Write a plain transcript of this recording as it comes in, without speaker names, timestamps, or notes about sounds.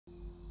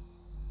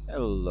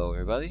Hello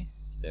everybody,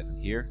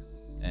 Stefan here,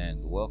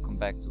 and welcome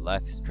back to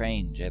Life is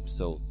Strange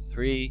episode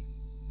 3.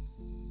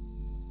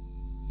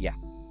 Yeah,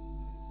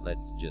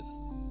 let's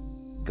just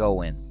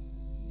go in.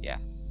 Yeah,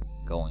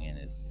 going in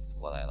is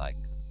what I like.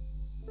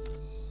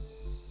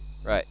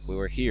 Right, we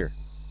were here.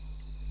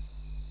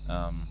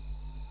 I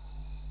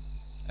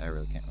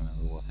really can't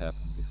remember what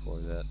happened before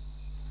that.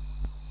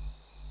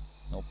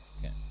 Nope,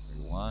 can't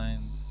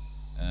rewind.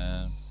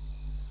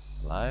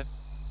 Live?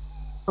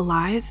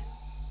 Alive?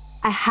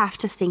 I have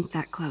to think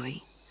that,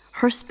 Chloe.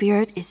 Her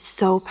spirit is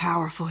so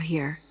powerful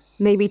here.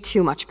 Maybe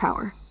too much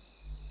power.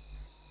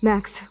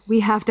 Max,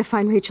 we have to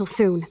find Rachel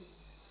soon.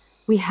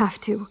 We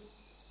have to.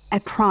 I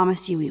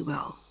promise you we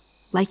will.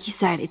 Like you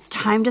said, it's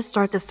time to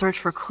start the search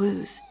for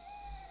clues.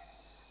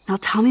 Now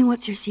tell me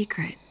what's your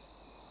secret.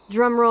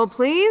 Drum roll,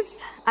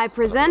 please. I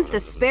present the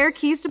spare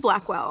keys to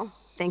Blackwell.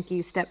 Thank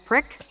you, step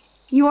prick.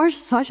 You are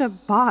such a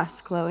boss,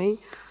 Chloe.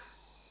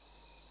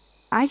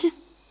 I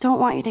just don't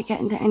want you to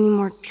get into any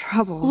more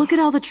trouble. Look at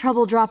all the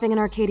trouble dropping in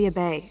Arcadia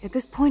Bay. At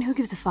this point, who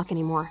gives a fuck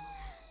anymore?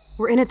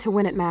 We're in it to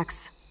win it,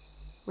 Max.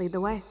 Lead the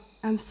way.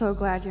 I'm so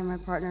glad you're my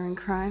partner in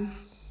crime.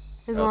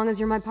 As long as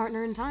you're my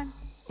partner in time.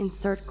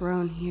 Insert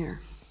groan here.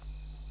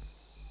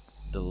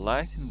 The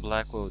light in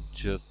Blackwell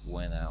just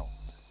went out.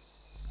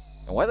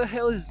 And why the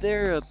hell is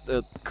there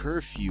a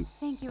curfew?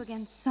 Thank you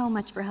again so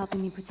much for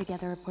helping me put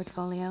together a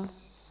portfolio.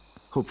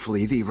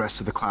 Hopefully the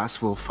rest of the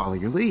class will follow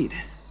your lead.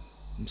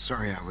 I'm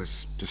sorry I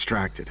was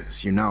distracted.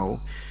 As you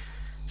know,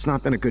 it's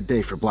not been a good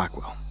day for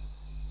Blackwell.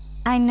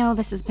 I know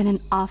this has been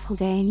an awful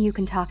day, and you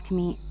can talk to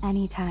me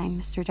anytime,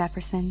 Mr.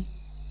 Jefferson.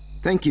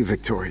 Thank you,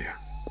 Victoria.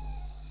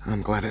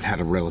 I'm glad it had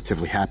a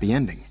relatively happy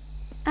ending.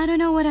 I don't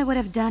know what I would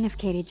have done if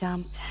Katie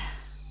jumped.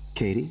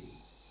 Katie?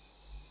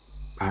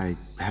 I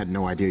had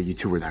no idea you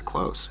two were that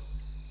close.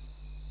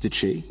 Did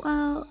she?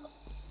 Well,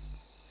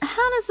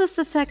 how does this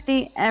affect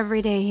the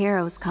Everyday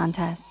Heroes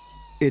contest?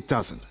 It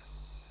doesn't.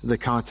 The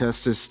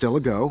contest is still a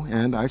go,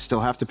 and I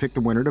still have to pick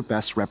the winner to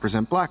best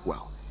represent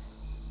Blackwell.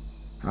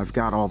 I've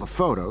got all the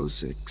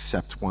photos,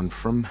 except one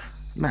from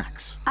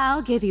Max.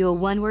 I'll give you a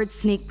one-word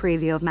sneak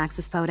preview of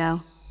Max's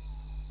photo.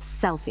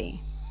 Selfie.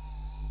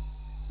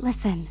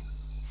 Listen,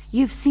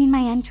 you've seen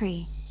my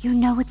entry. You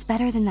know it's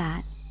better than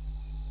that.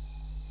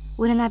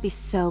 Wouldn't that be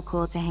so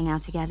cool to hang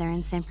out together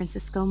in San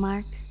Francisco,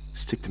 Mark?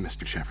 Stick to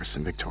Mr.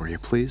 Jefferson, Victoria,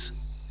 please.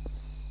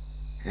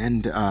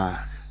 And,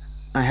 I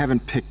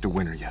haven't picked a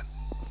winner yet.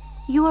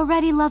 You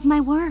already love my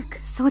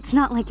work, so it's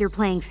not like you're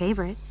playing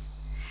favorites.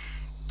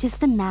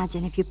 Just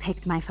imagine if you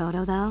picked my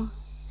photo, though.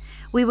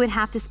 We would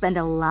have to spend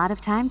a lot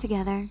of time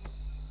together.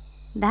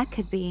 That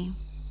could be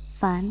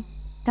fun,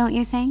 don't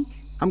you think?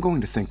 I'm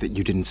going to think that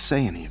you didn't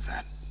say any of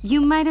that.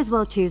 You might as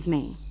well choose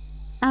me.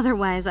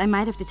 Otherwise, I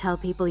might have to tell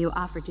people you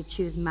offered to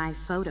choose my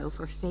photo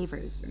for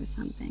favors or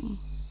something.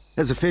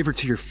 As a favor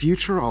to your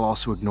future, I'll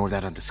also ignore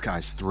that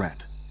undisguised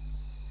threat.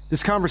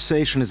 This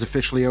conversation is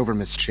officially over,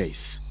 Miss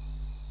Chase.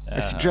 I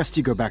suggest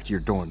you go back to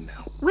your dorm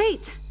now.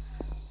 Wait!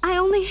 I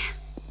only...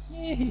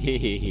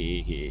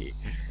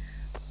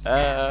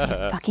 Are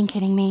you fucking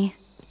kidding me?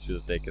 Should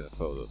have taken a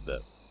photo of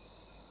that.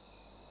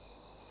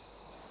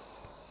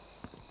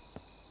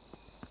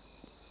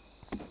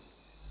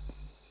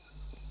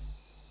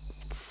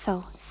 It's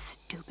so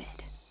stupid.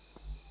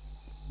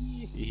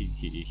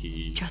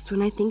 Just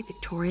when I think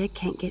Victoria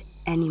can't get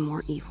any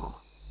more evil.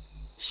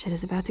 Shit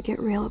is about to get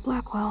real at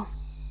Blackwell.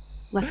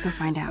 Let's go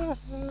find out.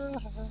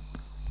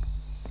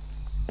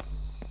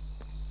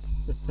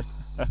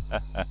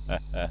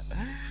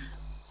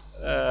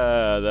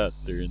 That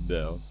turned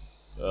down.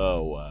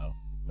 Oh wow,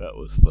 that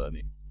was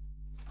funny.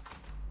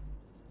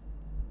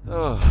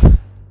 Oh.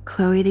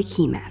 Chloe the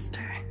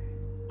Keymaster.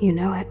 You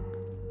know it.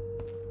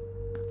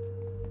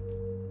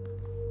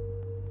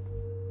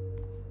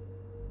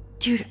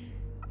 Dude,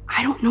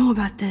 I don't know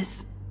about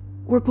this.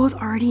 We're both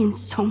already in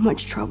so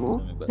much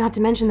trouble. Not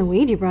to mention the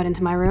weed you brought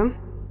into my room.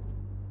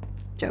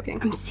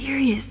 Joking. I'm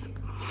serious.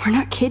 We're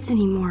not kids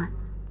anymore.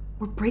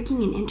 We're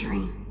breaking and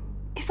entering.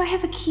 If I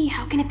have a key,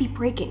 how can it be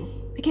breaking?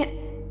 They get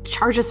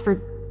charges for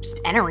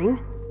just entering.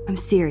 I'm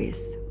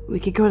serious.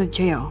 We could go to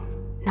jail.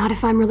 Not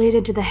if I'm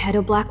related to the head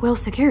of Blackwell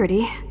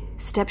Security.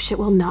 Stepshit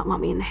will not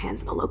want me in the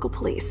hands of the local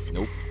police.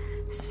 Nope.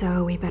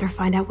 So we better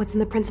find out what's in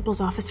the principal's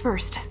office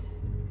first.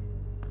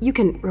 You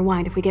can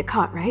rewind if we get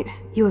caught, right?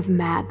 You have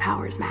mad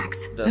powers,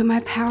 Max. But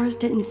my powers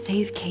didn't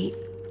save Kate.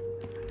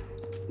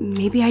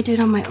 Maybe I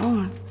did on my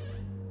own.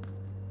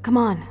 Come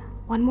on.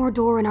 One more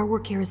door and our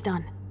work here is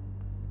done.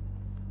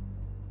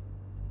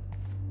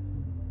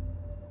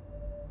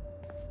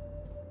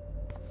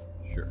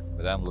 Sure,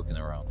 but I'm looking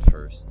around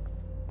first.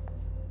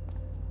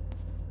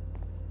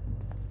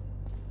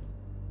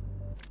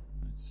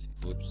 Let's see.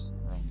 Whoops,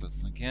 wrong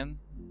button again.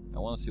 I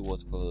want to see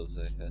what photos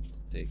I had to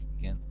take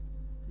again.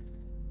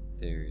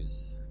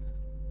 There's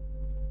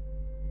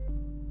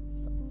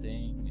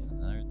something,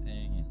 another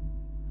thing,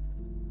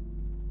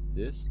 and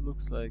this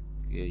looks like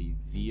a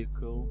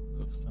vehicle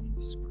of some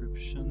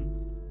description.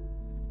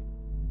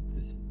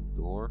 This is the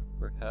door,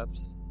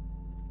 perhaps.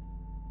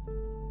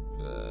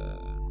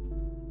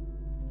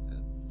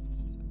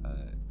 That's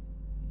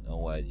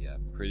idea.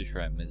 I'm pretty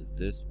sure I missed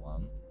this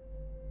one.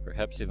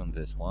 Perhaps even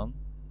this one.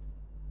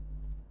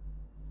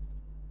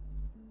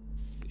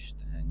 Fish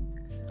tank.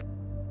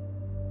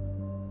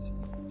 Let's see,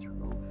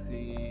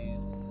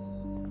 trophies.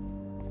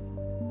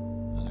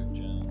 Another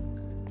junk.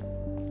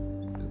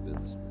 Still a bit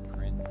of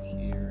sprint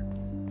here.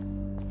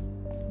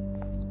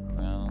 Look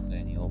around,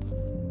 any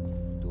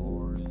open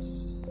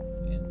doors,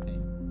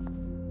 anything.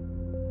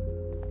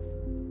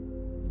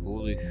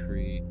 Bully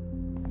free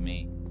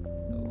me.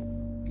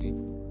 Okay.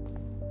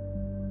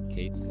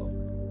 Kate's lock.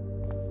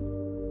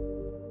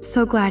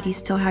 So glad you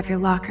still have your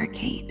locker,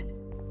 Kate.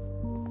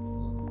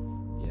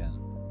 Yeah.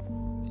 I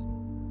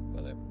mean,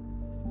 whatever.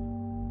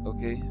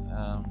 Okay,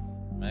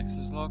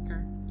 Max's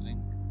locker, I think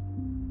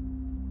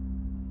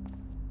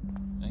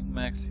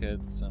Max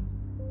had some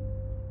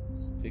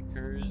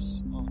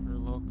stickers on her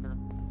locker.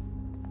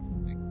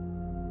 I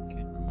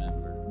can't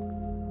remember.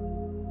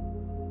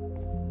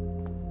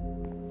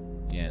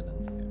 Yeah, no,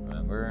 I can't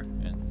remember.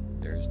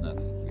 And there's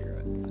nothing here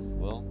as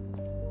well.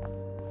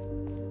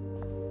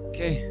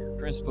 Okay,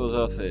 principal's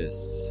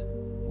office.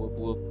 Whoop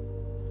whoop.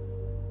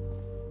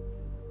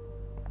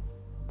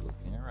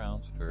 Looking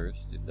around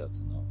first, if that's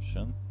an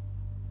option,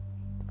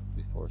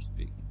 before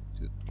speaking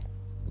to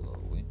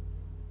Chloe.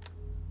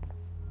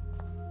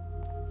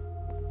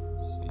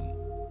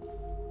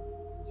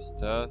 See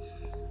stuff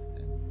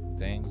and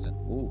things and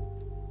ooh.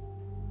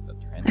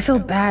 I feel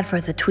bad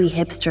for the twee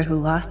hipster who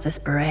lost his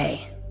beret.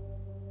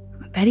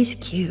 I bet he's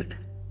cute.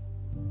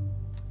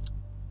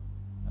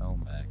 Oh,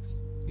 Max,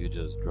 you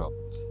just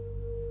dropped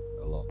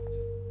a lot.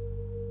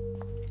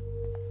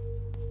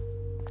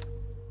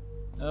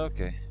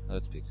 Okay,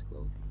 let's speak to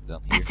Chloe.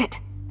 Down here. That's it.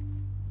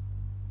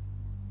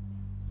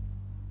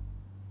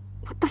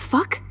 What the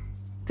fuck?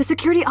 The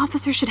security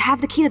officer should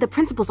have the key to the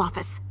principal's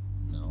office.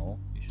 No,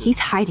 you should. He's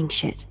hiding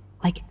shit,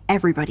 like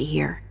everybody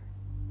here.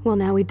 Well,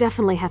 now we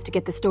definitely have to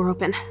get this door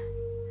open.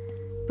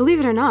 Believe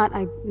it or not,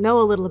 I know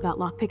a little about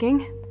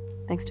lockpicking,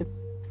 thanks to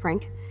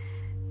Frank.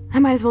 I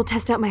might as well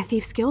test out my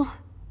thief skill.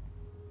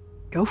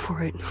 Go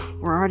for it.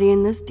 We're already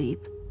in this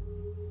deep.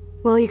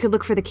 Well, you could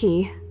look for the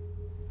key,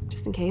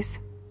 just in case.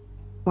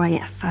 Why,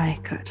 yes, I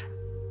could.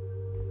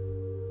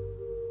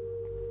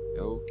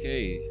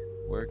 Okay,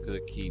 where could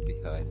a key be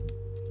hiding?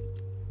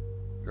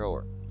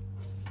 Drawer.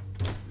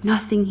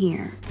 Nothing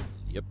here.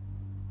 Yep.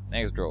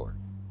 Next drawer.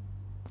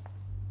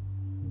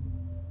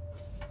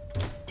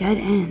 Dead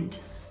end.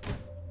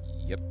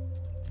 Yep.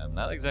 I'm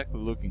not exactly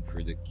looking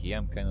for the key,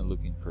 I'm kind of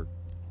looking for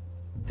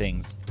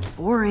things.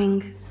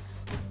 Boring.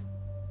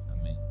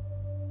 I mean,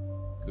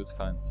 could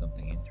find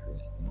something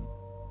interesting.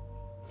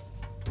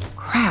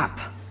 Crap.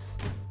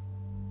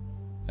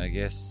 I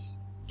guess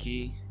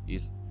key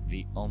is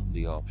the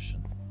only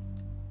option.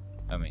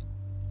 I mean,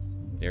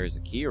 there is a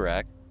key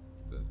rack,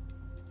 but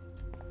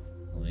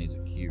who needs a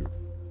key?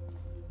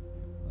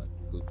 Like,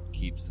 who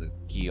keeps a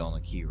key on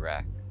a key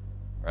rack,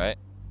 right?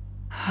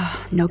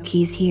 No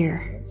keys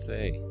here. Let's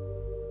say.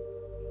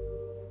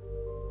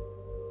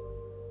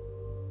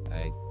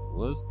 I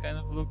was kind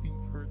of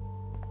looking for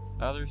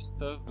other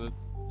stuff, but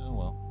oh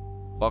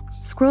well. Box.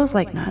 Squirrels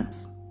like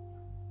nuts.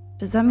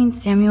 Does that mean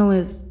Samuel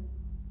is...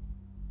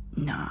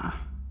 Nah.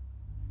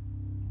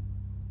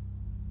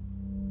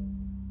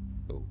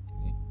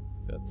 Okay.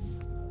 That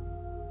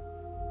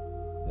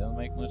doesn't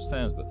make much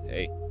sense, but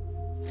hey.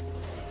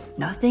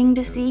 Nothing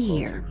to Never see floats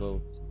here. your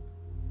boat.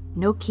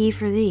 No key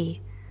for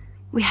thee.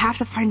 We have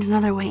to find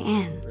another way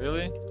in.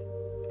 Really?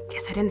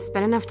 Guess I didn't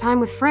spend enough time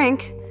with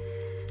Frank.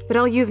 But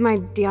I'll use my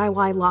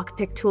DIY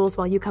lockpick tools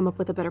while you come up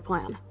with a better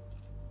plan.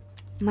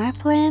 My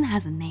plan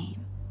has a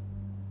name.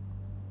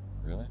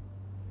 Really?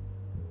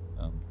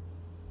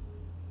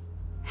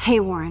 Hey,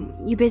 Warren,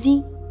 you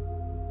busy?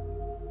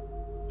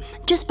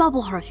 Just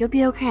bubble hearth, you'll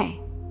be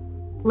okay.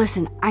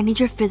 Listen, I need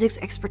your physics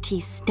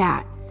expertise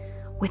stat.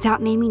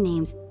 Without naming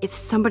names, if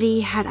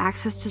somebody had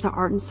access to the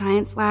art and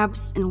science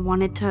labs and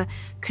wanted to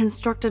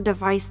construct a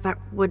device that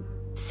would,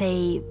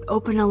 say,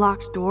 open a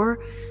locked door,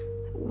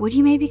 would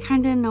you maybe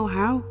kinda know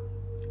how?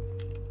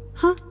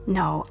 Huh?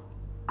 No,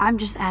 I'm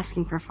just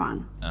asking for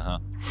fun. Uh-huh.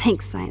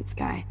 Thanks, science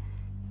guy.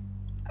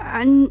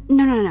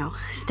 No.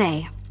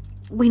 Stay.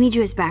 We need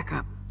you as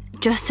backup.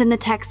 Just send the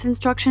text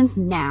instructions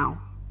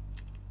now.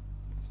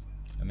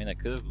 I mean, I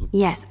could have looked.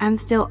 Yes, I'm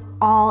still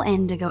all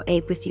in to go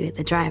ape with you at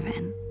the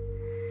drive-in.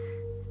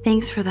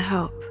 Thanks for the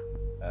help.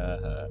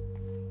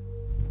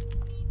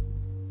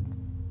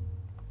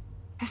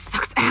 This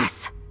sucks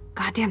ass.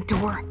 Goddamn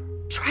door.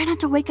 Try not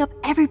to wake up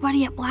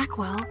everybody at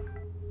Blackwell.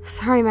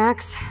 Sorry,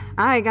 Max.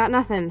 I got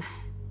nothing.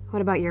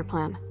 What about your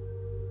plan?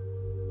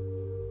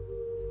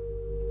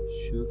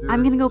 Sugar,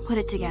 I'm gonna go put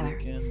it together.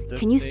 silicon, duct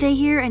Can you tape. stay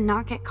here and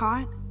not get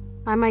caught?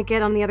 I might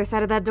get on the other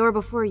side of that door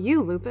before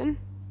you, Lupin.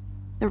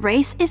 The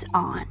race is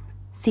on.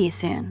 See you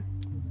soon.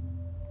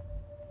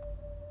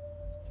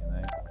 Can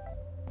I?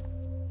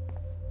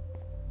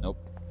 Nope.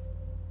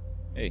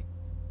 Hey.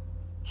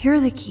 Here are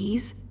the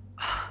keys.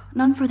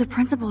 None for the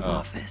principal's Oh.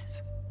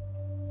 office.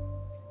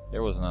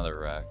 There was another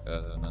rack,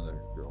 another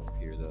drawer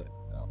here that,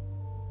 no.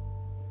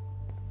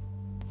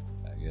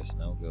 I guess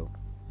no go.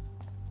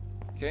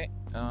 Okay,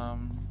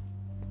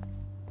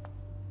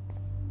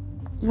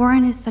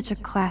 Warren is such a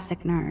classic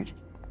nerd.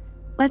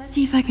 Let's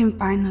see if I can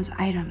find those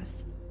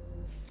items.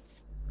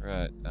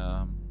 right,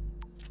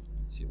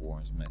 let's see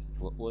Warren's message.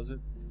 What was it?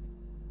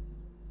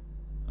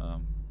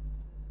 Oh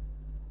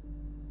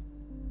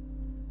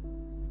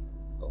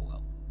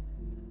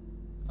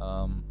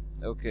well.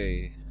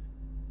 Okay.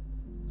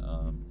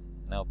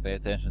 Now pay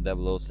attention,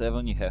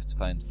 007, you have to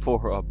find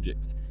 4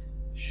 objects.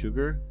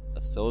 Sugar,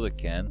 a soda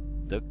can,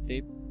 duct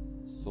tape,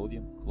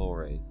 sodium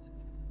chlorate.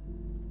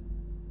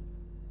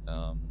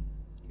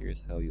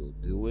 Here's how you'll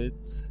do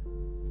it.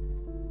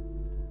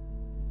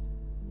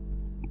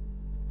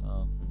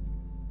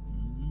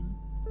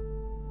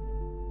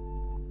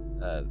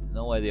 I have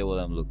no idea what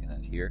I'm looking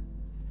at here.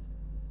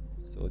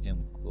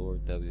 Sodium chlor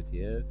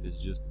WTF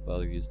is just a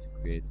powder used to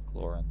create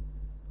chlorine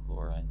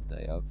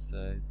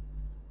dioxide.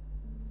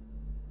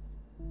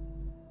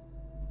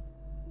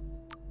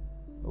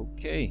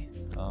 Okay.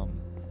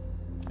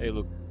 Hey,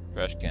 look,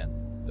 trash can.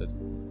 Let's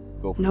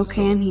go for No the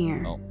can soda.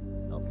 here. Oh,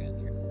 no can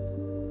here.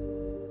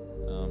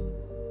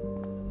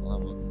 Well,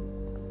 I'm looking.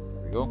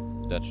 Here we go.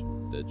 Dutch.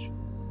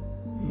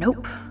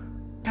 Nope.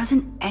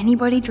 Doesn't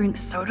anybody drink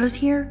sodas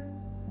here?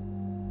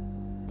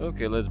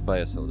 Okay, let's buy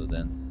a soda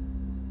then.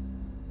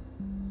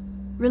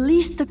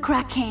 Release the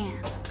crack can.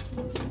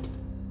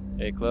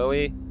 Hey,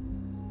 Chloe.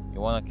 You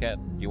want a can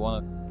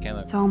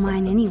of It's all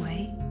mine something?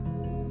 anyway.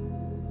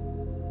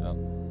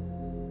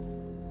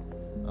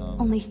 Oh.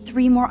 Only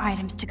 3 more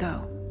items to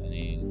go. I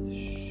need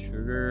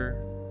sugar,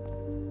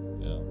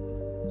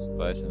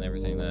 spice and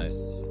everything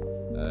nice.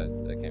 I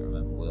can't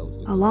remember what I was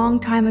looking A long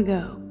time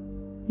ago,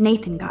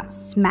 Nathan got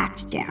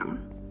smacked down.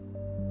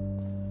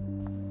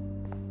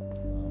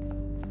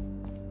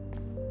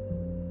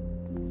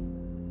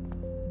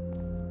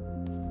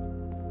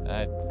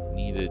 I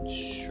needed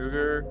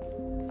sugar,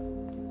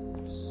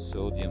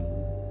 sodium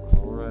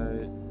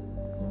chloride,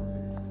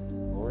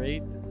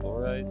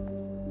 chloride,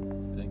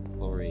 I think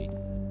chlorate.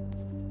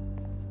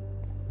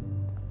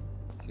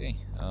 Okay,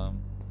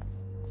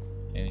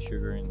 any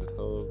sugar in the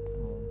photo?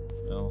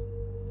 No.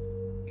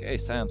 Okay,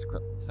 science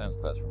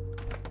classroom.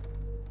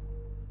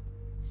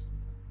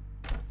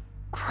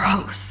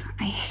 Gross.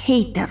 I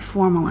hate that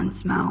formalin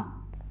smell.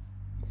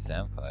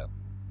 Exam file.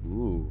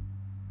 Ooh.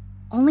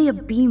 Only a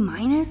B-?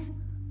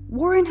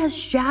 Warren has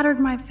shattered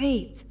my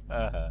faith.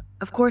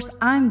 Of course,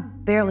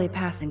 I'm barely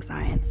passing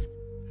science.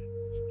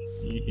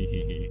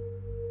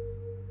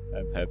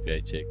 I'm happy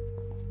I checked.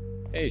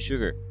 Hey,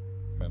 sugar.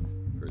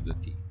 For the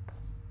tea.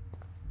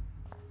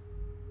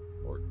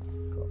 Or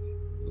coffee.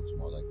 Looks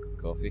more like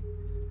coffee.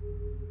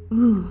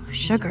 Ooh,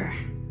 sugar.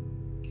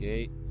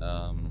 Okay,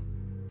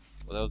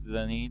 what else did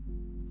I need?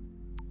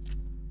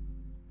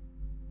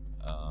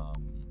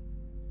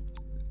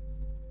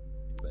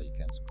 But you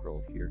can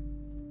scroll here.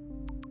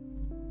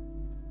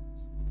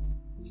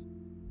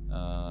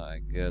 I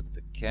got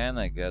the can,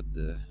 I got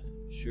the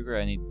sugar,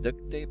 I need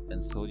duct tape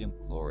and sodium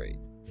chlorate.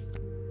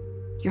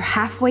 You're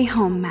halfway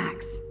home,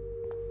 Max.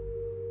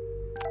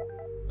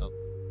 Oh.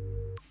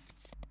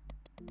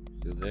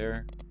 Still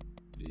there?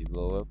 Did he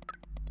blow up?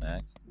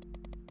 Max?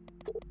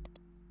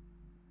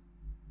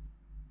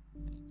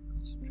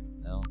 Concentrate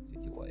now.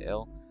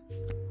 TTYL.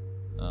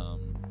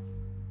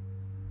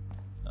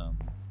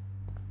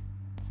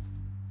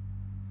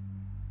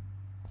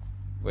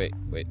 Wait.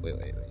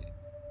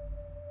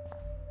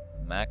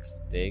 Max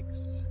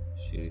takes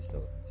shitty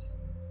sodas.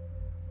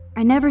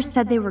 I never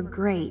said they were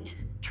great,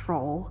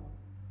 troll.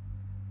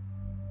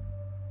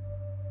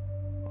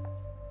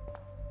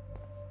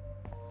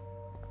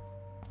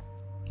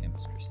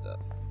 Chemistry stuff.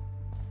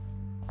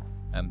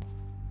 I'm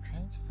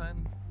trying to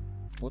find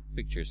what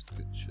pictures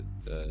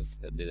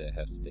did I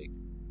have to take.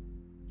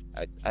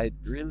 I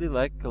really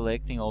like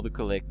collecting all the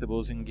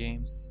collectibles in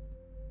games.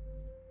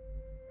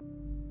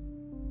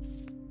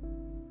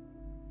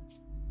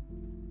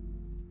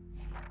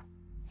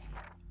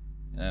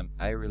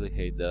 I really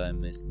hate that I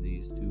missed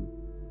these two.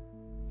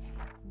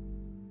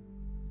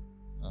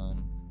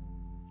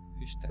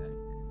 Fish tank.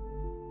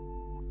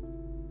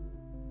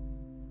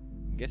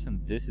 I'm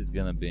guessing this is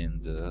gonna be in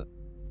the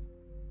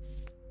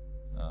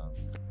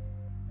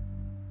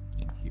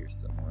in here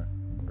somewhere,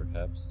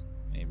 perhaps,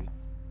 maybe.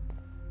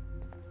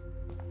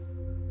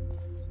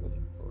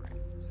 Sodium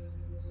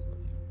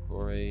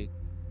chlorate.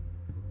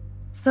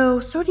 So,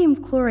 sodium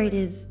chlorate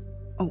is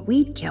a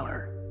weed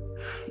killer.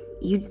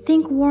 You'd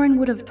think Warren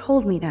would have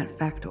told me that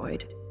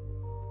factoid.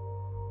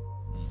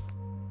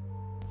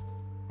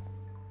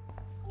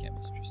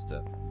 Chemistry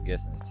stuff. I'm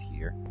guessing it's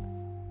here.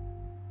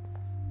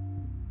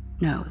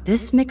 No,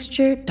 this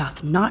mixture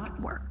doth not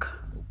work.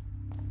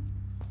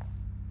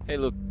 Hey,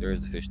 look,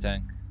 there's the fish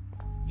tank.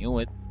 Knew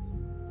it.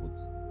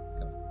 Oops.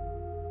 Come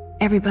on.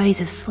 Everybody's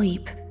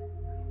asleep.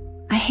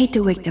 I hate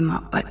to wake them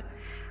up, but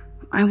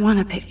I want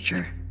a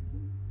picture.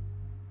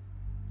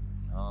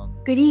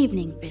 Good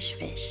evening, fish.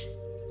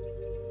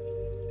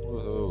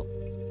 Woohoo.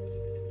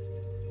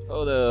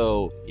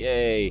 Photo!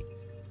 Yay!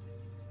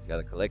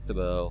 Got a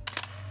collectible.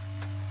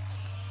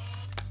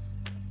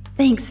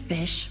 Thanks,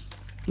 fish.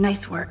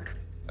 Nice work.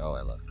 Oh,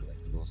 I love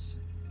collectibles.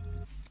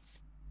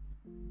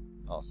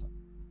 Awesome.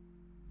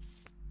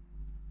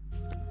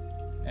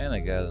 And I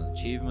got an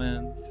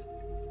achievement.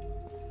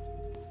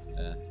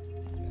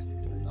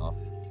 Turn off.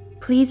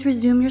 Please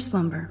resume your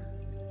slumber.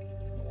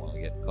 Don't want to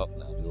get caught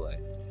now, do I?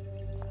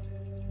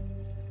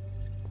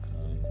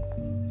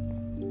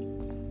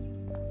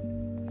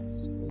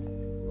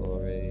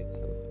 Chlorate,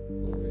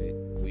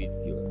 weed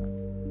killer.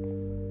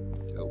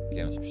 Oh,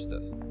 chemistry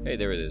stuff. Hey,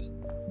 there it is.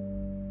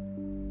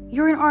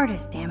 You're an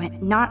artist, damn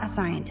it, not a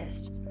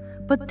scientist.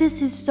 But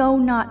this is so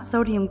not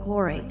sodium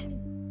chlorate.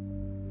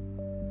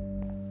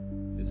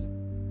 This.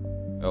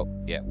 Oh,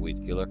 yeah,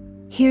 weed killer.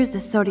 Here's the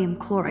sodium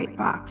chlorate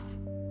box.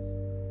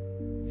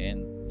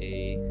 And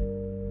a.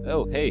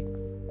 Oh, hey.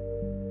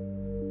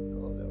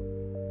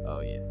 Oh,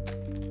 yeah.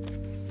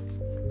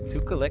 2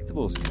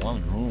 collectibles in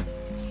 1 room.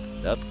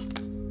 That's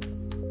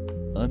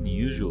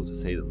unusual to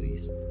say the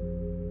least.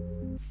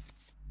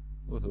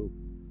 Woohoo.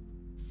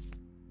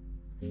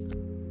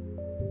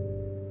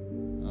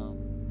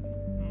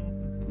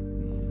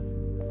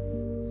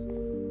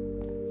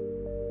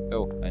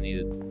 Oh, I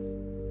needed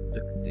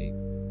duct tape.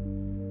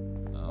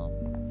 I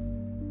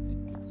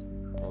think it's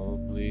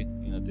probably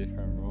in a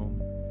different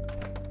room.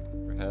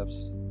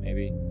 Perhaps,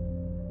 maybe.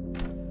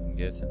 I'm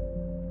guessing.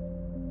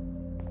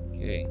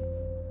 Okay.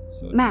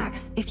 So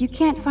Max, if you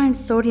can't find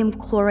sodium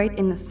chlorate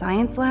in the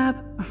science lab,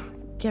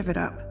 give it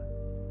up.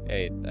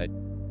 hey, I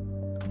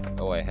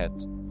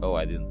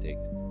didn't take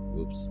it.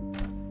 Whoops.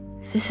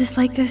 This is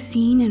like a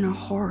scene in a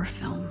horror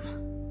film.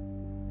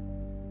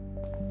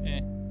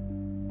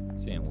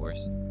 Same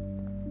worse.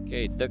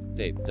 Okay, duct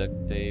tape,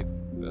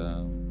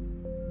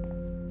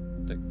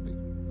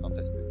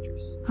 contest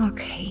pictures. Oh,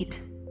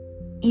 Kate.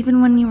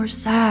 Even when you were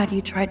sad,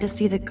 you tried to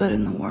see the good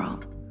in the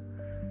world.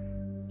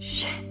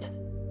 Shit.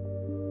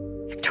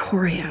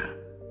 Victoria.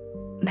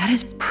 That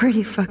is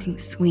pretty fucking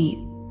sweet.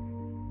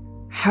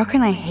 How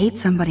can I hate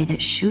somebody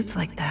that shoots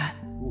like that?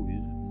 Who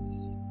is this?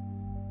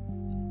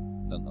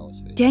 Don't know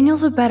his face.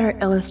 Daniel's a better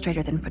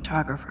illustrator than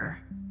photographer,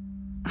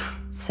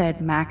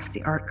 said Max,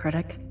 the art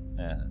critic.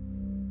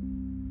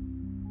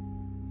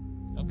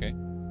 Okay.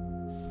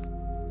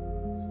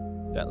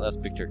 That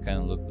last picture kind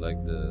of looked like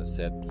the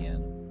sad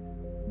Keanu.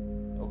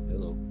 Oh,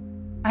 hello.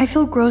 I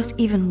feel gross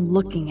even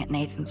looking at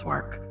Nathan's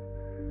work.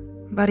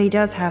 But he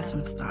does have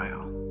some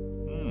style.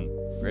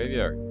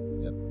 Graveyard.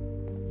 Yep.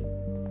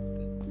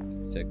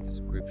 Exact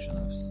description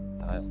of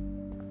style.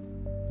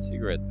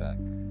 Cigarette pack.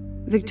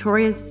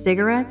 Victoria's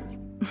cigarettes?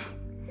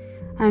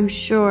 I'm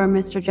sure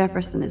Mr.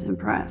 Jefferson is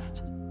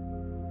impressed.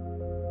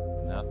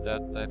 Not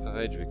that type of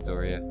age,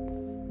 Victoria.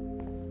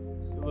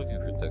 Still looking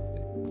for duct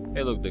tape.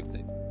 Hey, look, duct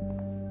tape.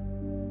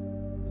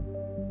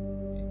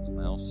 Mickey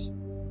Mouse.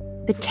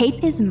 The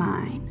tape is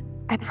mine.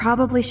 I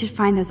probably should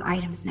find those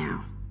items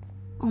now.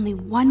 Only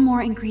one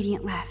more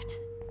ingredient left.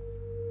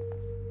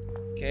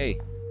 Okay,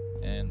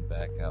 and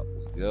back out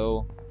we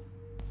go.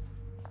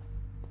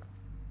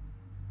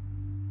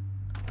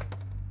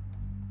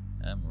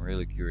 I'm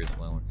really curious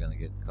when we're gonna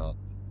get caught,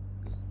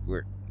 because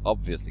we're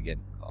obviously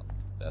getting caught.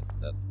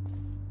 That's.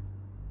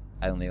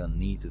 I don't even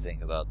need to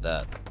think about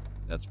that.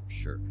 That's for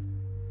sure.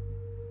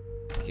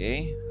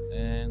 Okay,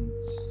 and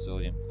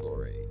sodium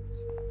chlorate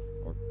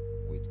or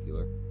weed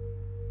killer.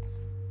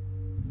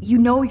 You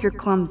know you're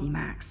clumsy,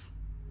 Max.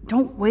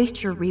 Don't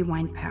waste your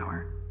rewind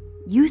power.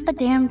 Use the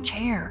damn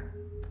chair.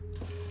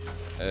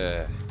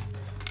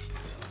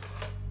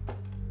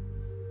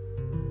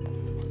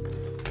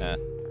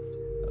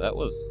 That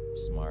was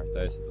smart,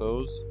 I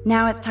suppose.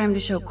 Now it's time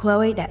to show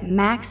Chloe that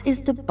Max is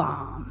the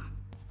bomb.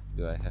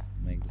 Do I have to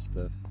make the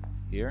stuff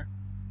here?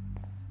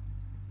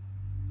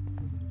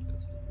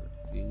 That's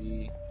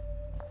the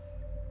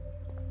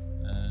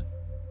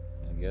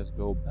I guess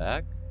go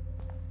back.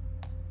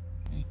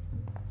 Okay.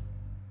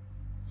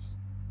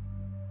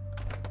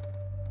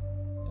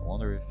 I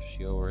wonder if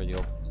she already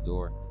opened the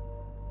door.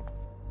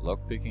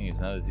 Lockpicking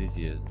is not as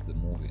easy as the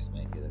movies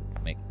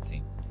make it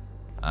seem.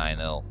 I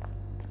know.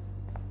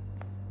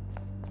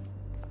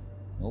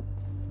 Nope.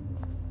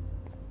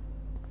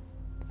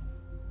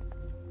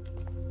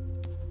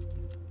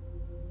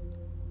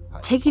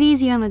 Take it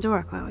easy on the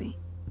door, Chloe.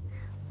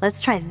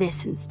 Let's try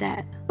this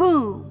instead.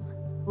 Boom!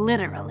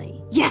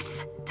 Literally.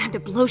 Yes! Time to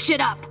blow shit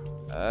up!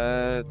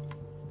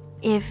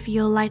 If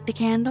you'll light the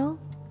candle.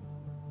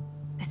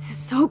 This is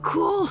so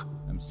cool!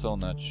 I'm so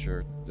not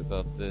sure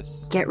about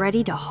this. Get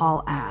ready to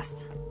haul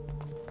ass.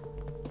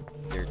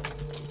 They're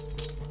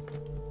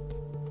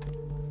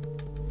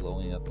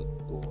blowing up the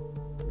door.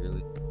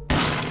 Really?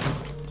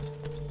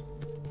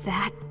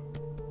 That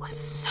was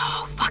so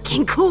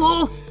fucking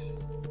cool!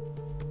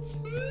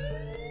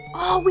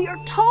 Oh, we are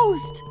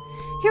toast!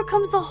 Here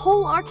comes the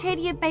whole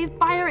Arcadia Bay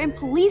Fire and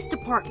Police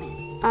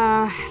Department.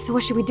 So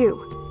what should we do?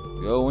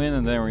 Go in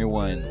and then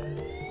rewind.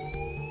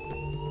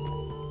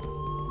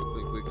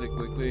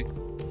 Quickly.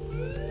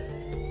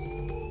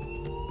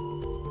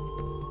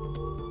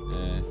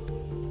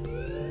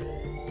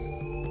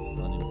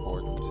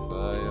 Unimportant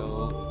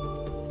file.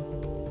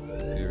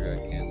 Here I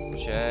can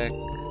check.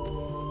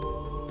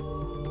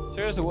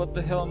 Seriously, what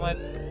the hell am I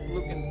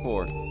looking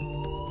for?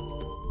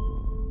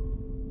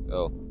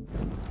 Oh.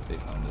 They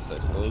found this, I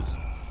suppose.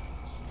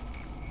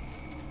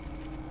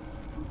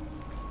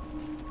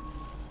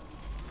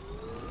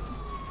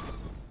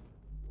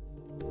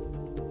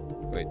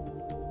 Wait,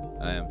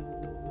 I am.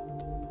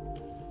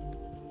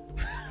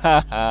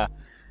 Haha. I can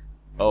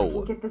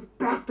Oh. get this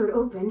bastard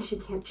open. She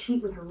can't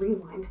cheat with her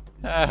rewind.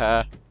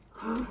 Haha.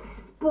 Oh, this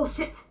is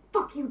bullshit.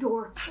 Fuck you,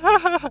 door.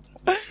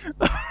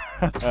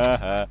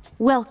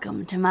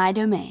 Welcome to my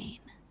domain.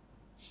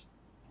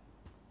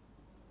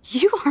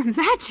 You are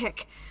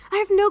magic. I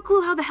have no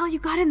clue how the hell you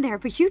got in there,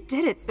 but you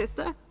did it,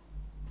 sister.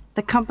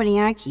 The company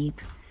I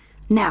keep.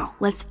 Now,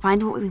 let's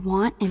find what we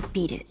want and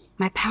beat it.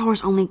 My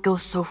powers only go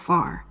so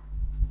far.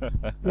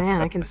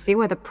 Man, I can see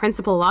why the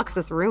principal locks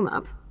this room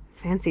up.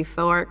 Fancy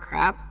faux art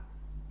crap.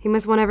 He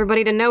must want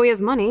everybody to know he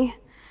has money,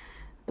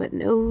 but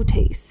no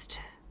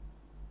taste.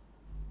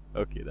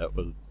 Okay, that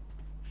was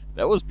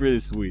pretty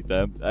sweet,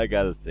 I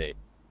gotta say.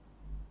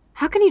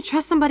 How can you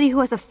trust somebody who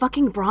has a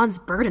fucking bronze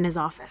bird in his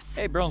office?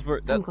 Hey, Bronze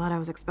Bird, I'm glad I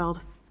was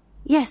expelled.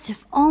 Yes,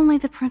 if only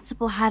the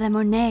principal had a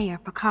Monet or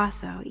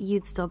Picasso,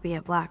 you'd still be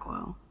at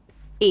Blackwell.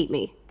 Eat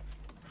me.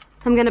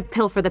 I'm gonna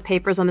pilfer the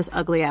papers on this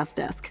ugly-ass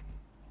desk.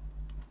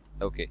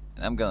 Okay,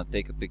 and I'm gonna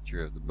take a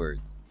picture of the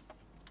bird.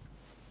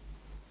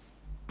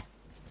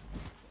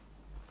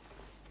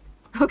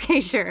 Okay,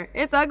 sure.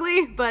 It's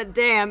ugly, but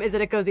damn, is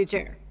it a cozy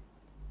chair.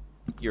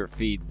 Keep your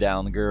feet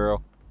down,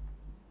 girl.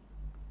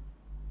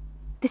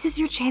 This is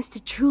your chance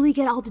to truly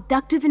get all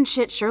deductive and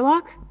shit,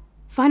 Sherlock.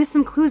 Find us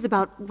some clues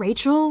about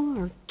Rachel,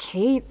 or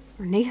Kate,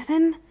 or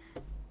Nathan.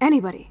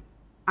 Anybody.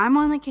 I'm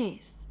on the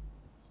case.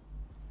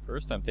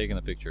 First, I'm taking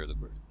a picture of the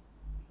bird.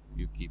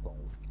 You keep on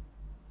working.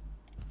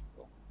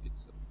 Oh,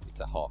 it's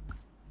a hawk.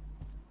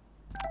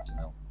 You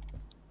know.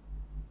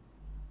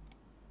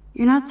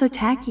 You're not so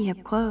tacky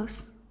up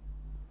close.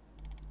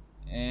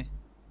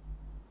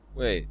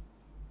 Wait.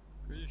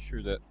 Pretty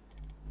sure that.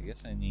 I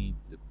guess I need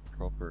the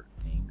proper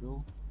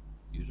angle.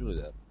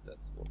 Usually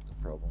that's what the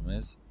problem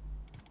is.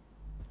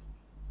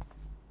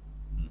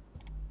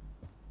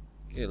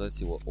 Okay, let's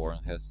see what Warren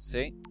has to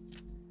say.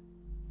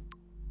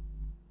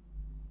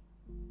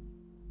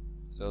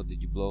 So,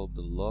 did you blow up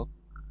the lock?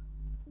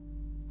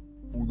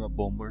 Una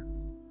bomber.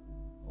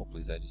 Oh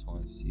please, I just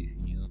wanted to see if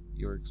you knew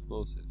your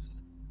explosives.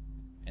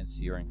 And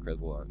see your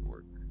incredible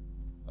artwork.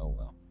 Oh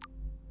well.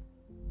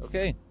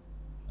 Okay.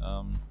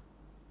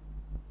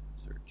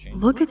 Searching.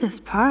 Look at this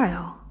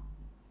pile.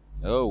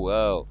 Oh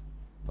wow.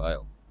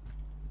 File.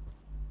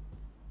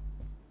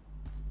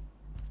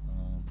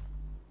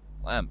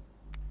 Lamp.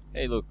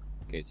 Hey look,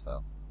 Kate's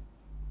file.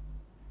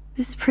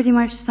 This pretty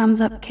much sums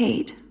up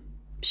Kate.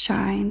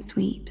 Shy and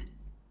sweet.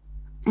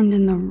 And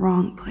in the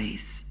wrong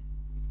place.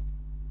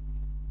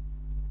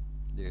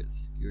 There's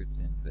security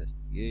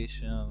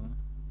investigation.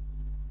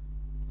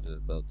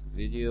 About the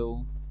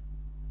video.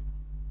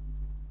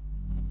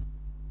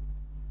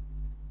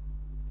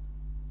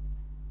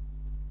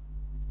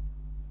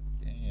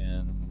 Okay,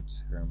 and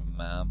her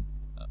mom,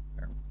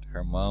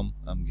 her mom,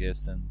 I'm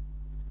guessing,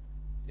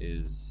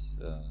 is,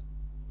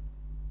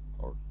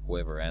 or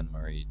whoever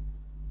Anne-Marie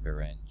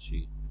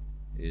Berenci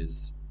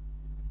is,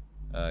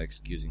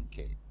 excusing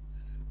Kate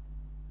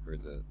for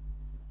the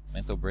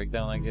mental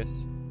breakdown, I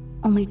guess.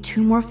 Only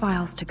 2 more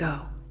files to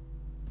go.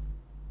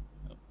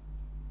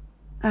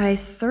 I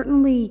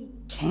certainly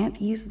can't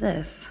use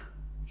this.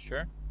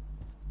 Sure.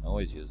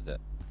 Always use that.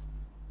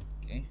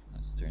 Okay,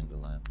 let's turn the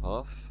lamp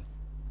off.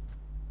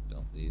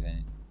 Don't leave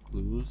any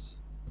clues.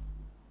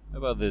 How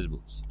about this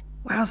books?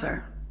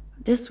 Wowzer.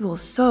 This will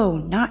so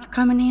not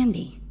come in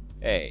handy.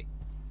 Hey.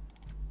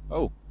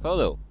 Oh,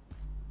 photo.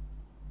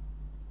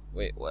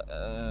 Wait, what?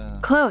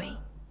 Chloe,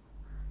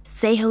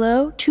 say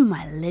hello to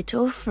my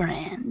little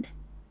friend.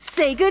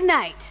 Say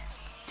goodnight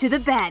to the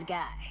bad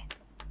guy.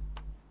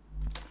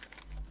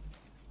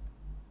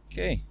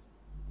 Okay.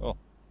 Oh,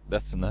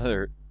 that's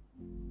another.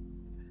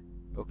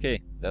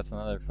 Okay, that's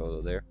another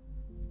photo there.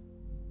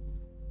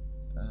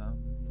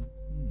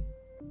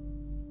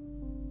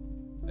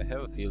 I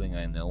have a feeling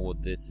I know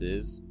what this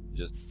is,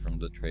 just from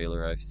the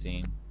trailer I've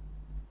seen.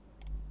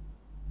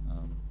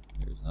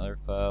 Here's another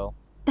file.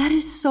 That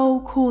is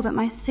so cool that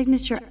my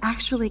signature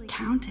actually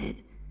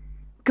counted.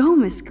 Go,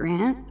 Miss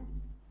Grant.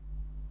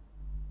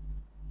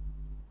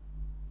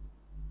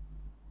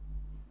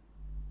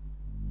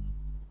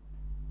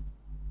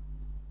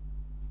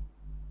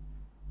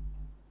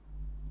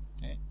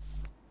 Okay.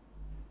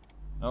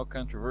 No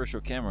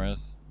controversial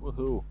cameras.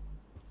 Woohoo.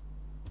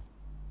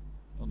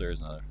 Oh, there's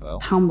another file.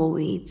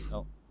 Tumbleweeds.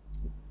 Oh.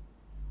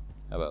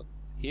 How about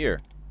here?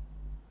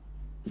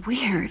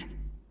 Weird.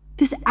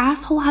 This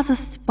asshole has a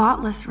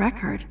spotless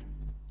record.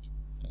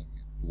 I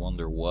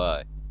wonder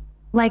why.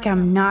 Like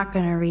I'm not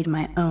gonna read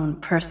my own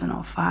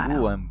personal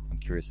file. Ooh, I'm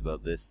curious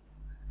about this.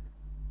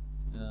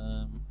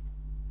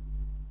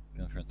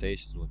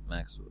 Confrontations with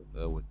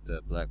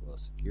Blackwell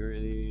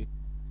security.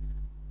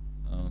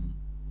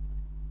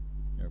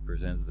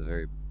 Represents the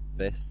very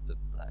best of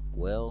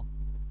Blackwell.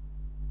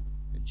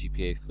 Her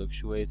GPA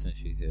fluctuates and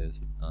she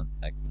has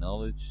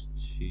unacknowledged.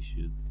 She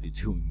should be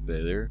doing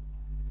better.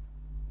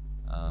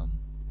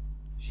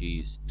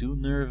 She's too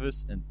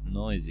nervous and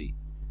noisy.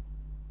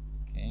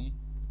 Okay.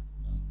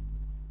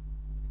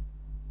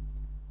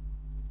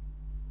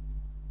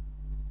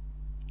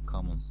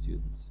 Common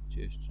student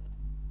suggestion.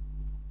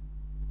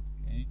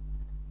 Okay.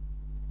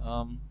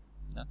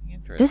 Nothing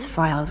interesting. This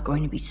file is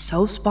going to be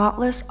so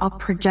spotless, I'll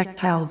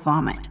projectile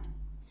vomit.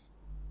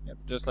 Yep,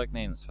 just like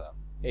Nathan's file.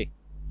 Hey,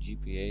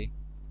 GPA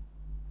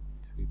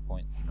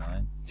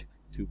 3.9,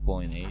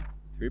 2.8,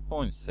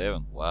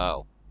 3.7.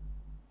 Wow.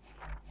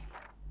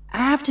 I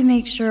have to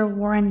make sure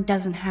Warren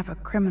doesn't have a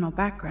criminal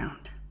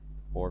background.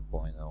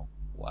 4.0.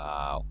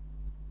 Wow.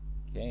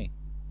 Okay.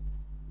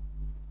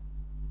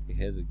 He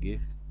has a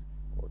gift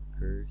or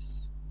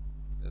curse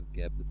of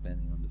gap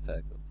depending on the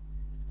faculty.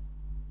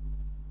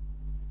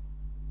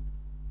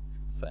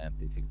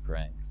 Scientific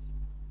pranks.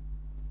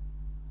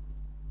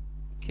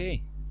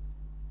 Okay.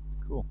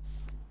 Cool.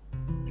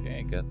 Okay,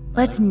 I got.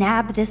 Let's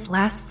nab this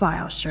last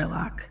file,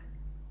 Sherlock.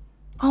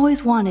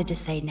 Always wanted to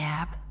say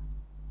nab.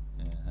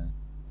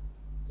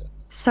 Yes.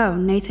 So,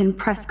 Nathan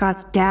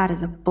Prescott's dad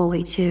is a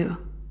bully too.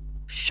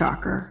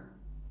 Shocker.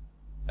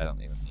 I don't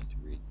even need to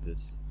read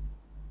this.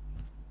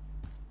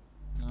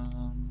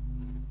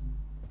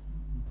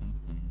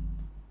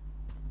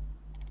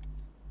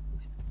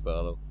 Whiskey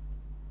bottle.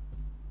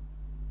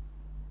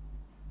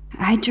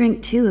 I'd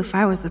drink too if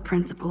I was the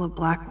principal of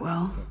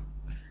Blackwell.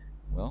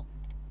 Well,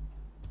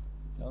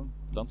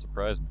 don't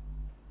surprise me.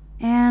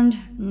 And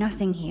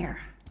nothing here.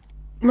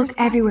 Look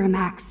everywhere,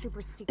 Max.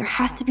 There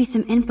has to be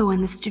some info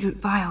in the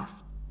student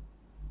files.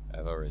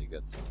 I've already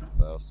got some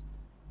files.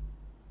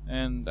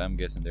 And I'm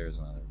guessing there's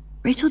another.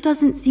 Rachel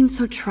doesn't seem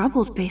so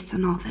troubled based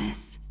on all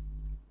this.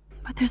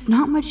 But there's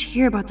not much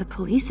here about the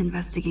police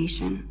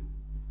investigation.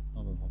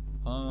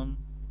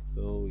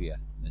 So yeah,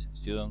 missing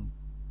student.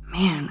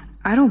 Man,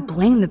 I don't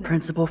blame the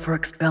principal for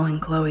expelling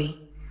Chloe.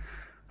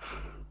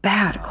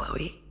 Bad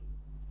Chloe.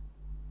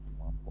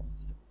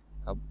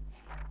 1.6.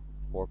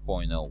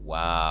 4.0.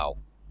 Wow.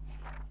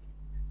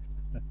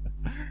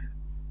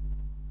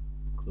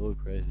 Chloe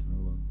Price is no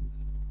longer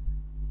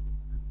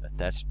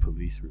attached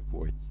police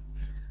reports.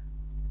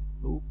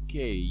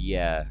 Okay,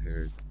 yeah,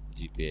 her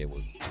GPA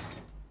was.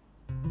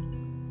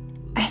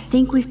 I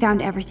think we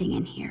found everything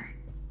in here.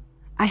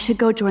 I should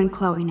go join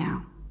Chloe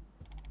now.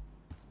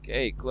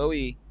 Okay,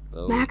 Chloe.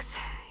 Max,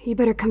 you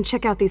better come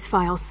check out these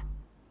files.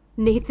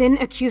 Nathan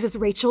accuses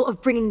Rachel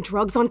of bringing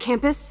drugs on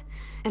campus,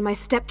 and my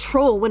step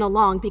troll went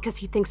along because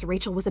he thinks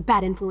Rachel was a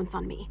bad influence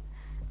on me.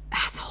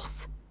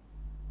 Assholes.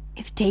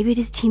 If David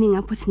is teaming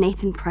up with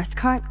Nathan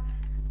Prescott,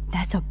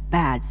 that's a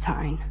bad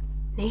sign.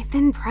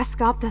 Nathan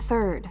Prescott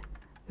III.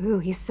 Ooh,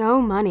 he's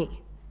so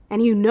money.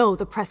 And you know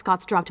the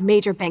Prescotts dropped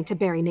major bank to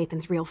bury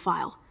Nathan's real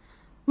file.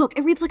 Look,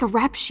 it reads like a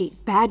rap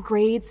sheet. Bad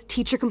grades,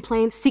 teacher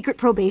complaints, secret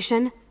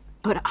probation.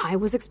 But I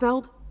was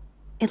expelled?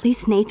 At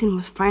least Nathan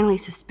was finally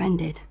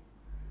suspended.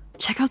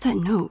 Check out that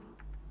note.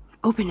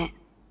 Open it.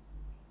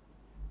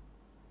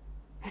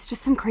 It's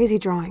just some crazy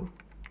drawing.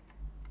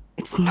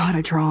 It's not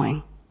a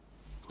drawing.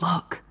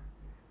 Look.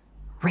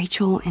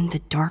 Rachel in the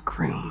dark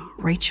room.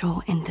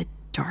 Rachel in the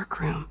dark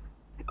room.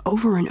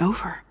 Over and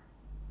over.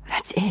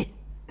 That's it.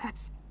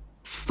 That's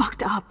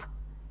fucked up.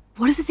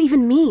 What does this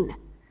even mean?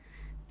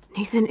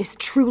 Nathan is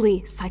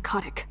truly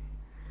psychotic.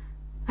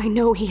 I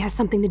know he has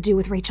something to do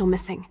with Rachel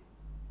missing.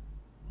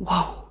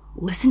 Whoa,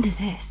 listen to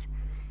this.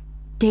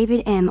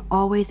 David M.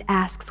 always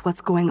asks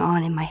what's going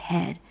on in my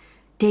head.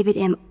 David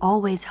M.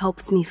 always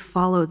helps me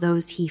follow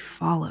those he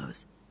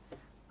follows.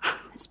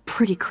 It's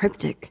pretty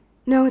cryptic.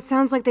 No, it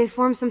sounds like they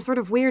formed some sort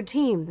of weird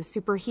team, the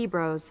Super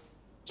Hebros.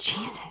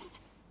 Jesus.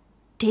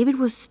 David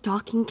was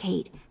stalking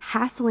Kate,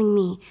 hassling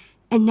me,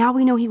 and now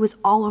we know he was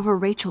all over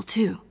Rachel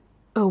too.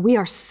 Oh, we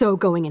are so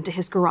going into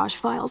his garage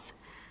files.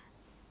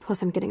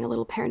 Plus, I'm getting a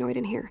little paranoid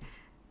in here.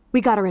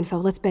 We got our info,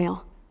 let's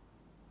bail.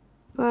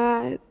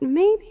 But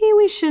maybe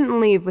we shouldn't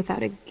leave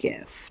without a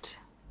gift.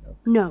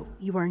 No,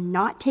 you are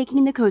not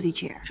taking the cozy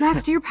chair.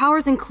 Max, do your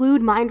powers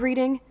include mind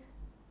reading?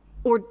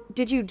 Or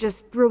did you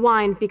just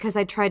rewind because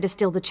I tried to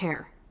steal the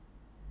chair?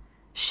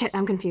 Shit,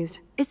 I'm confused.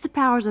 It's the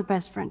powers of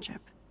best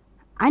friendship.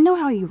 I know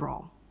how you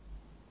roll.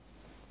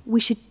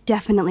 We should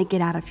definitely get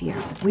out of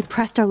here. We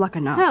pressed our luck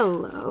enough.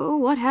 Hello,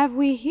 what have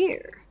we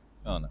here?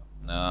 Oh no.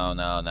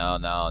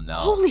 No.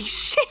 Holy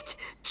shit!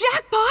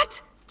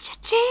 Jackpot!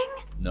 Cha-ching!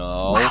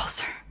 No.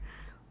 Wowzer.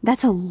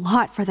 That's a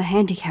lot for the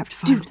handicapped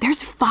fund. Dude,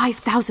 there's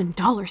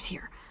 $5,000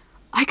 here.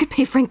 I could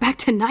pay Frank back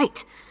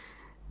tonight.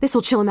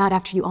 This'll chill him out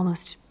after you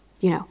almost,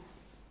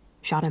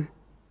 shot him.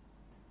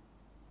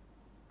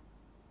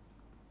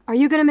 Are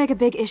you gonna make a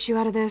big issue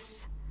out of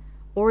this?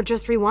 Or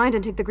just rewind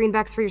and take the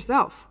greenbacks for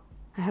yourself?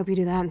 I hope you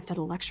do that instead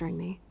of lecturing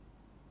me.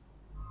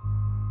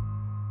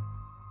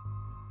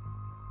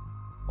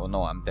 Oh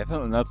no, I'm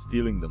definitely not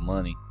stealing the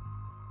money.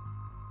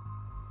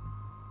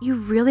 You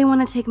really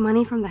want to take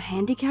money from the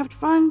handicapped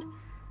fund?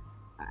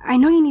 I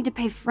know you need to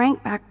pay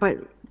Frank back, but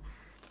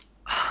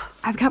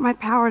I've got my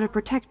power to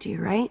protect you,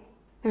 right?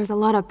 There's a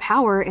lot of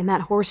power in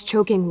that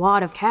horse-choking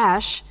wad of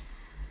cash.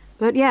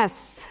 But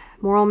yes,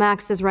 Moral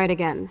Max is right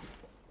again.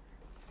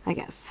 I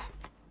guess.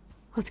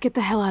 Let's get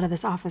the hell out of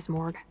this office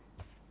morgue.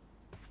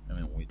 I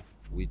mean,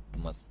 we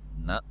must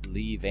not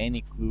leave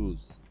any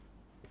clues.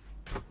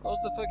 Close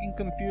the fucking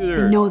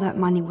computer. I know that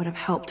money would have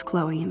helped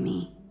Chloe and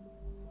me.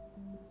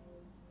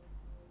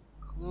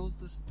 Close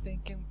the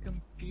stinking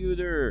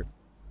computer.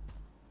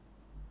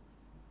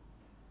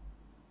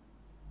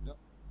 No.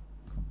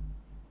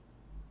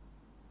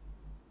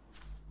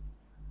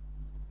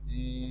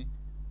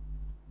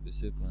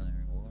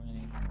 Disciplinary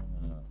warning.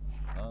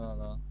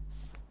 No.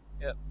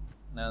 Yep.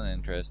 Not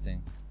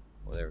interesting.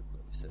 Whatever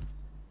Chloe said.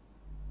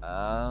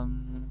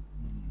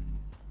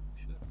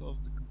 Should have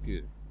closed the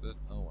computer, but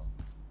oh well.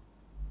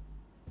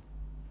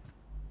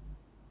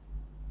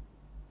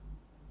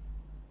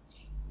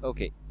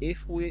 Okay,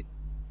 if we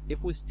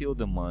steal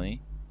the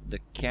money, the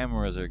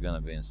cameras are gonna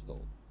be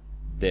installed,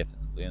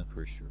 definitely and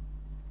for sure.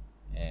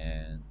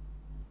 And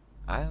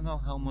I don't know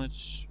how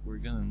much we're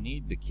gonna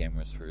need the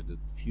cameras for the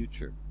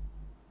future.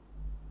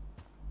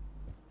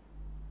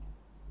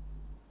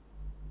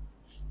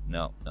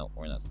 No,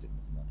 we're not stealing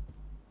the money.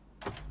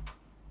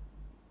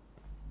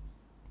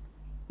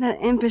 That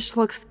impish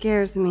look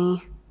scares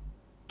me.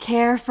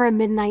 Care for a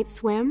midnight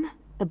swim?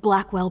 The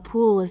Blackwell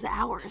pool is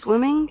ours.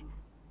 Swimming?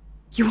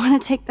 You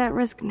want to take that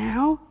risk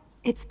now?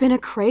 It's been a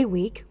cray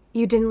week.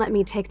 You didn't let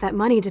me take that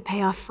money to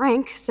pay off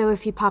Frank, so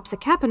if he pops a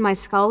cap in my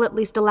skull, at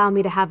least allow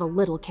me to have a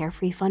little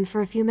carefree fun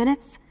for a few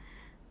minutes.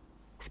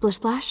 Splish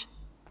splash?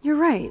 You're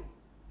right.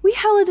 We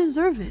hella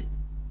deserve it.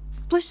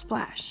 Splish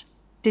splash.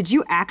 Did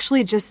you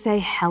actually just say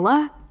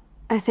hella?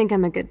 I think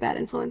I'm a good bad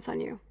influence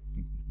on you.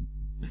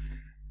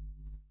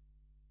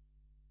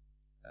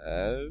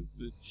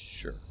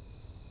 Sure.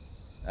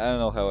 I don't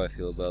know how I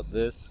feel about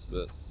this,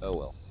 but oh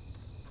well.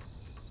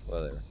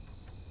 Whatever.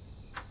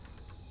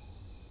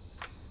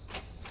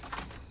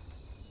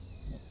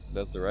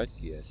 That's the right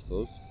key, I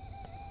suppose.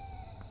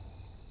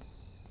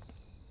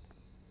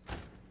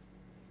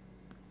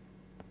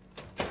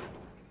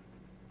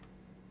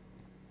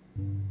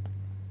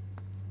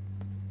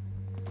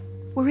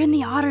 We're in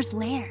the otter's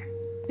lair.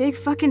 Big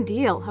fucking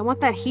deal. I want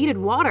that heated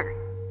water.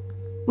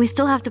 We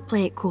still have to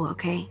play it cool,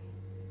 okay?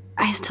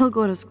 I still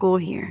go to school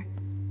here.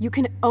 You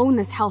can own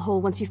this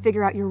hellhole once you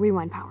figure out your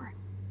rewind power.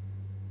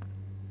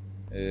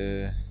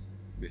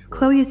 Before.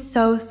 Chloe is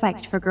so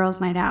psyched for girls'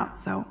 night out,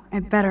 so I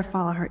better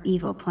follow her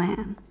evil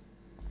plan.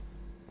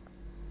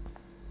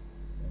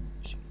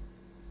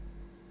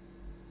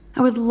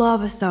 I would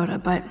love a soda,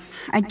 but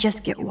I'd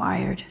just get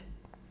wired.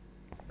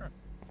 Sure.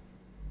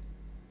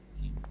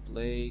 Team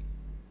play.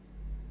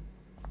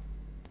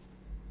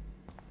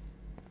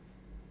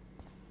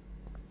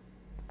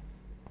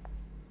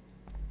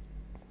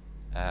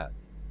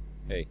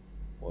 Hey,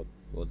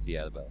 what's the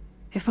ad about?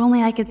 If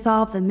only I could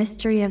solve the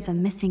mystery of the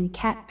missing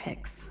cat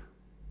pics.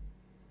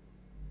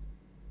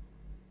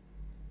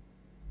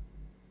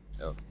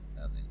 Oh,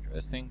 that's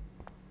interesting.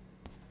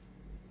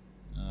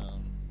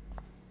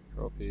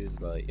 Trophies,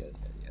 like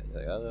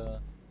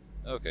yada.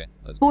 Okay,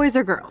 let's go. Boys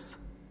or girls?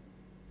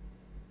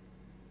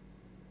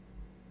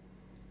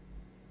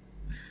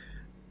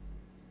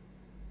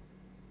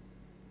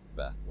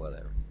 Bah,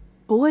 whatever.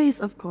 Boys,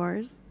 of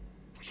course.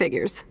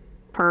 Figures.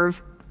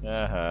 Perv.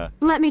 Uh-huh.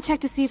 Let me check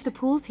to see if the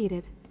pool's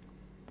heated.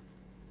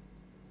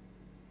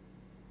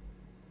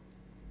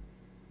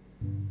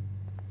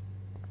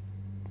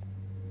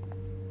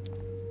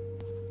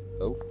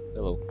 Oh,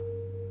 hello.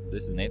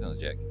 This is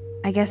Nathan's jacket.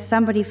 I guess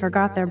somebody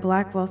forgot their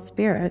Blackwell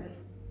spirit.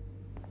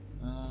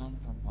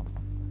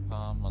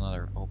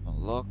 Another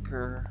open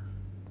locker.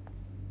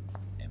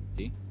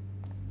 Empty.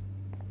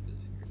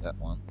 Disfigure that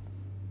one.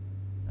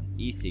 An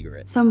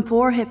e-cigarette. Some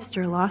poor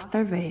hipster lost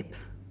their vape.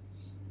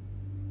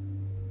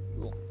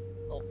 Cool.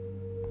 Oh.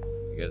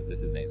 I guess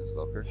this is Nathan's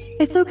locker.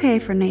 It's okay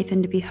for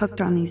Nathan to be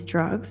hooked on these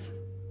drugs,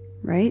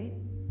 right?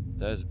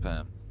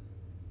 Diazepam.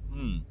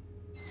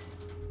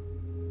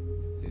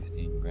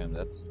 15 grams,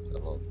 that's a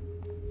lot.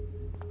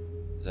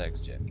 Zach's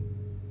jacket.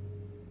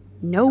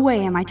 No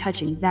way am I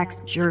touching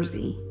Zach's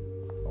jersey.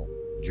 Oh,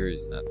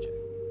 jersey, not jacket.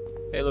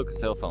 Hey, look, a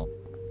cell phone.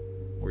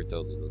 We're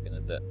totally looking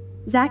at that.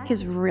 Zach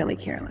is really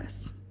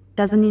careless.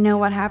 Doesn't he know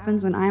what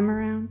happens when I'm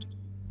around?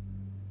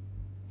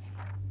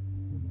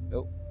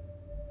 Oh.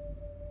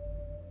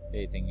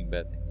 Hey, thinking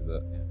bad things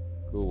about you.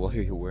 Cool, what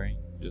are you wearing?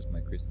 Just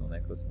my crystal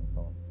necklace and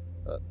phone.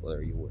 What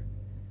are you wearing?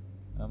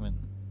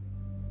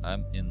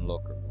 I'm in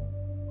locker room.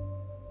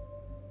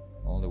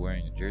 Only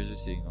wearing a jersey,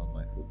 sitting on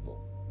my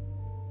football.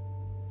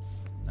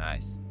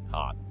 Nice.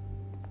 Hot.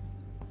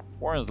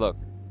 Warren's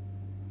locker.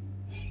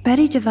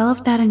 Betty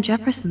developed that in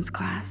Jefferson's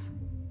class.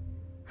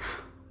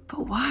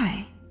 But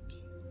why?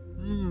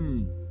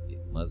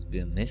 It must be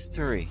a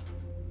mystery.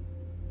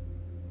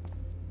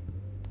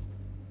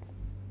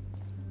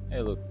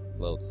 Hey, look,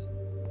 clothes.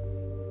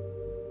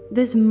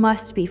 This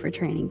must be for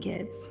training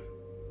kids.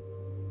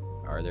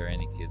 Are there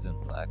any kids in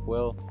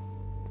Blackwell?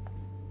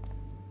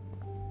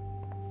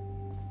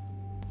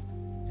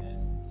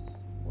 And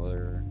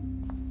water.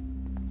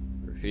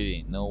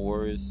 Graffiti, no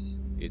worries.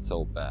 It's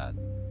all bad.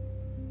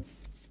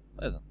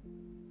 Pleasant.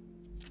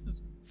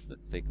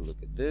 Let's take a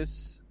look at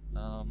this.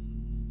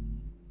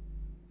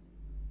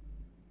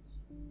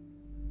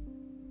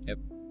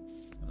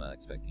 not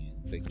expecting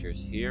any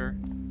pictures here.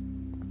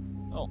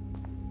 Oh,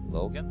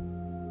 Logan?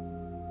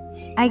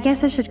 I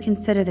guess I should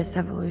consider this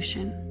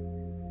evolution.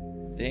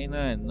 Dana,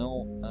 I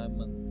know I'm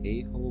an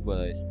a-hole,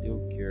 but I still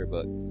care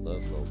about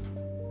love Logan.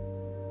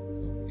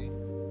 Okay.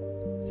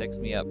 Sex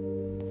me up.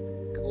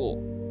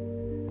 Cool.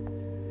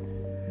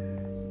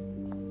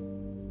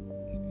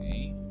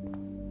 Okay.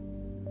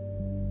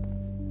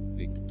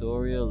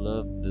 Victoria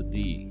loved the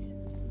D.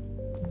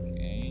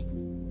 Okay.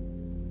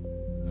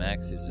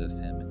 Max is a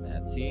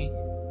feminazi.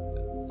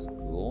 That's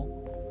cool.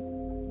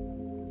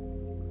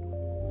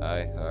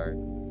 I heart.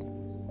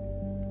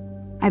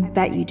 I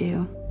bet you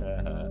do.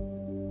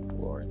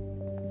 Warren.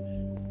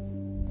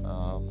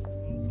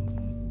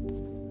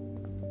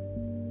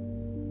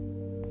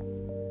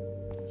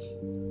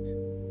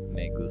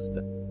 Me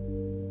gusta.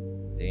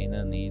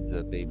 Dana needs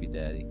a baby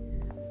daddy.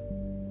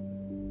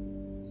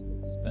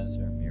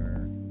 Dispenser,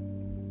 mirror.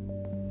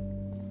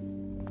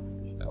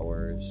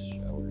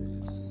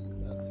 Showers,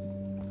 stuff.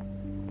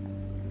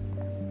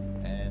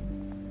 And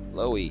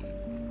Chloe.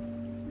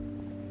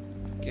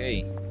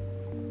 Okay.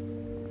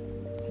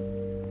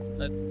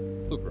 Let's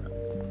look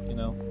around, you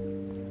know.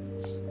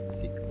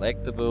 See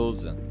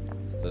collectibles and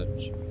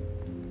such.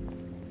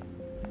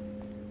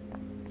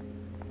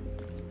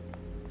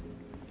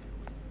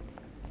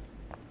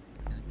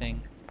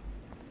 Anything?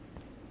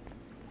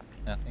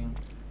 Nothing?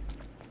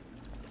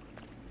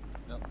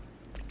 No.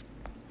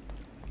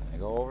 Can I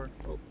go over?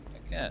 Oh,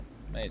 I can.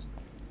 Amazing.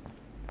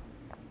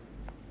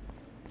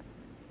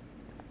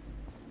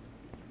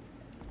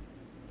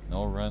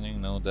 No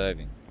running, no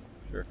diving.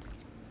 Sure.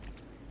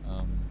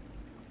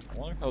 I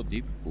wonder how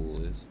deep the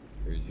pool is.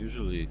 There's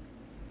usually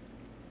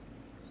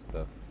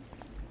stuff.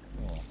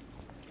 Oh.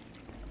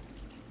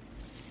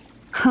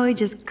 Chloe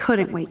just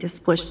couldn't wait to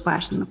splish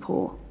splash in the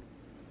pool.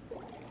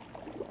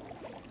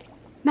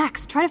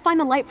 Max, try to find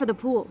the light for the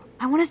pool.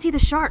 I want to see the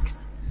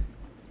sharks.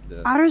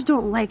 Otters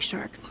don't like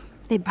sharks.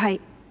 They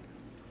bite.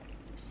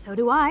 So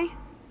do I.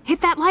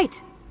 Hit that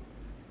light.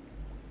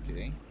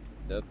 Okay,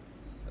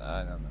 that's...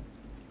 I don't know.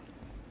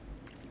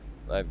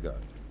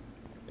 Lifeguard.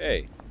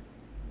 Hey.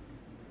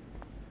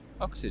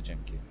 Oxygen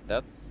kit.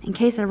 That's... In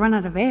case I run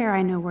out of air,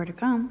 I know where to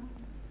come.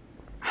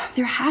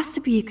 There has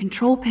to be a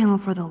control panel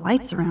for the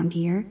lights around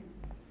here.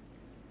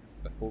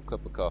 a full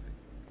cup of coffee.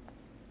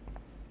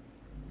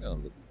 Oh,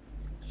 look.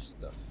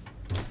 Stuff.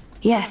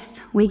 Yes,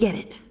 we get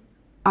it.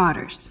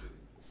 Otters.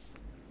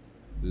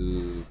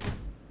 Ooh.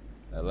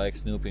 I like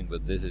snooping,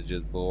 but this is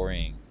just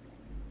boring.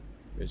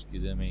 Rescue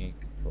dummy,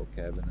 control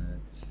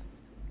cabinet.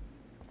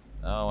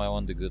 Now I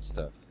want the good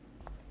stuff.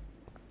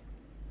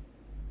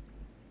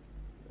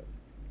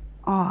 That's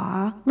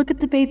Aw, look at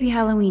the baby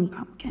Halloween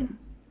pumpkin.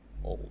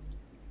 old.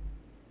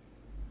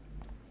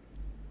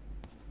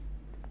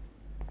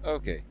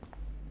 Okay.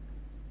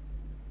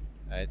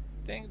 I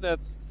think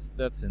that's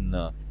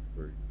enough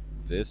for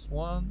this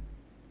one.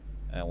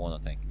 I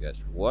want to thank you guys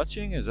for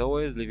watching. As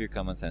always, leave your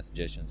comments and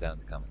suggestions down in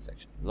the comment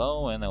section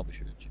below, and I'll be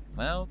sure to check them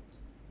out.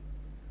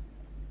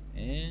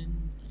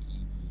 And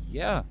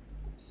yeah,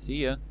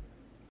 see ya.